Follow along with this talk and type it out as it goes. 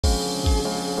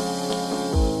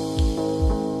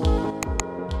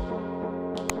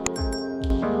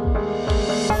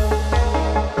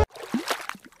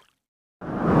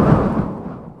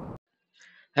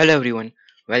Hello everyone,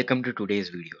 welcome to today's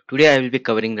video. Today I will be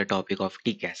covering the topic of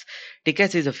TCAS.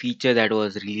 TCAS is a feature that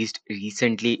was released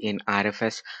recently in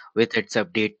RFS with its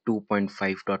update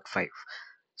 2.5.5.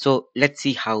 So let's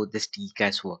see how this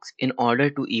TCAS works. In order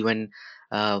to even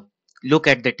uh, look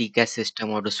at the TCAS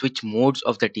system or to switch modes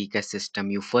of the TCAS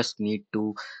system, you first need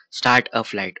to start a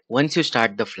flight. Once you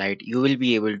start the flight, you will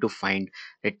be able to find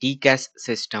the TCAS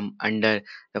system under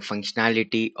the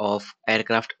functionality of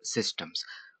aircraft systems.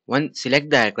 One,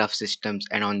 select the aircraft systems,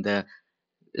 and on the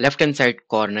left hand side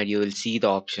corner you will see the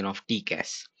option of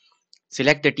TCAS.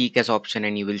 Select the TCAS option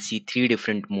and you will see three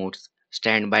different modes: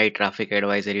 standby, traffic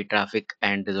advisory, traffic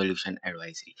and resolution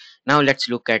advisory. Now let's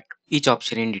look at each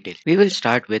option in detail. We will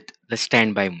start with the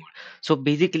standby mode. So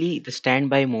basically the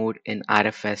standby mode in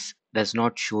RFS does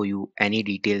not show you any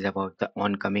details about the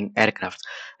oncoming aircrafts.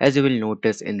 As you will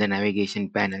notice in the navigation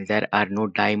panel, there are no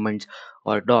diamonds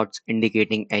or dots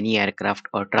indicating any aircraft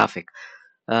or traffic.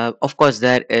 Of course,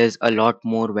 there is a lot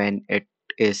more when it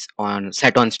is on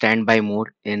set on standby mode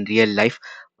in real life,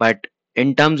 but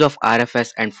in terms of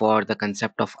RFS and for the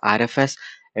concept of RFS,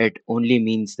 it only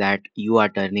means that you are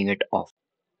turning it off.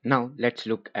 Now let's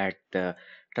look at the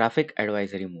traffic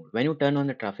advisory mode. When you turn on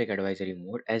the traffic advisory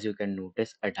mode, as you can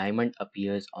notice, a diamond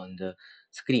appears on the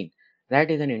screen.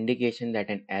 That is an indication that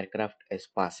an aircraft is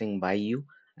passing by you,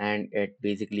 and it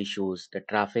basically shows the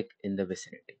traffic in the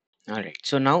vicinity. All right,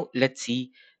 so now let's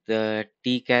see the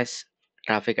TCAS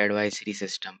traffic advisory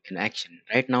system in action.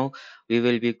 Right now, we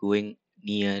will be going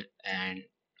near an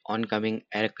oncoming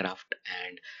aircraft,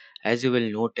 and as you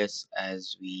will notice,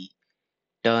 as we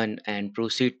turn and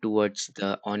proceed towards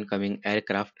the oncoming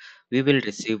aircraft, we will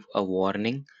receive a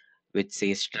warning which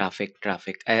says traffic,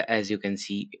 traffic, as you can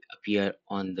see appear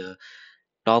on the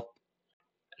top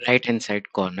right hand side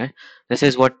corner. This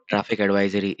is what traffic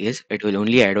advisory is. It will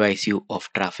only advise you of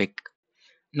traffic.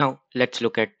 Now let's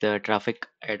look at the traffic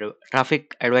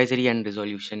advisory and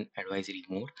resolution advisory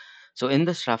mode. So in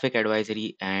this traffic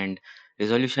advisory and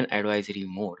resolution advisory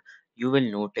mode, you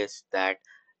will notice that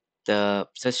the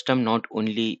system not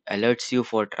only alerts you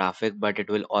for traffic, but it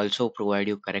will also provide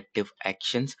you corrective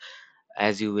actions.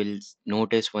 As you will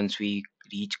notice, once we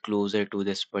reach closer to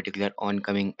this particular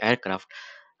oncoming aircraft,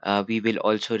 we will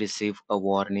also receive a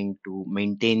warning to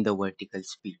maintain the vertical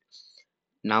speed.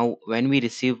 Now, when we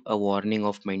receive a warning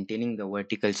of maintaining the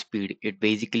vertical speed, it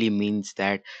basically means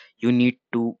that you need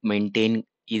to maintain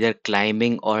either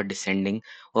climbing or descending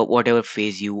or whatever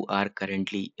phase you are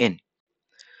currently in.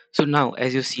 So now,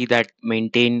 as you see that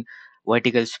maintain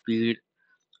vertical speed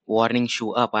warning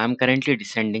show up, I am currently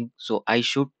descending, so I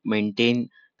should maintain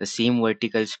the same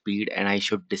vertical speed and I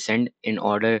should descend in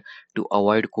order to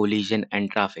avoid collision and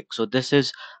traffic. So this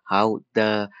is how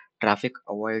the traffic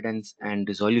avoidance and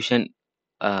resolution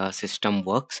system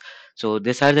works. So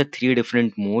these are the three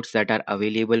different modes that are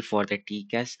available for the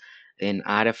TCAS. In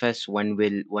RFS,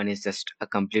 one is just a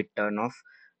complete turn off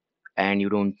and you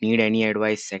don't need any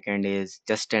advice. Second is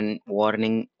just an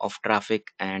warning of traffic,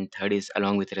 and third is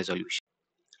along with resolution.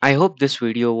 I hope this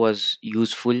video was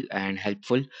useful and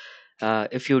helpful.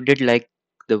 If you did like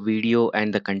the video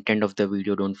and the content of the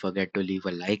video, don't forget to leave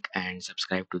a like and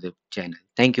subscribe to the channel.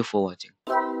 Thank you for watching.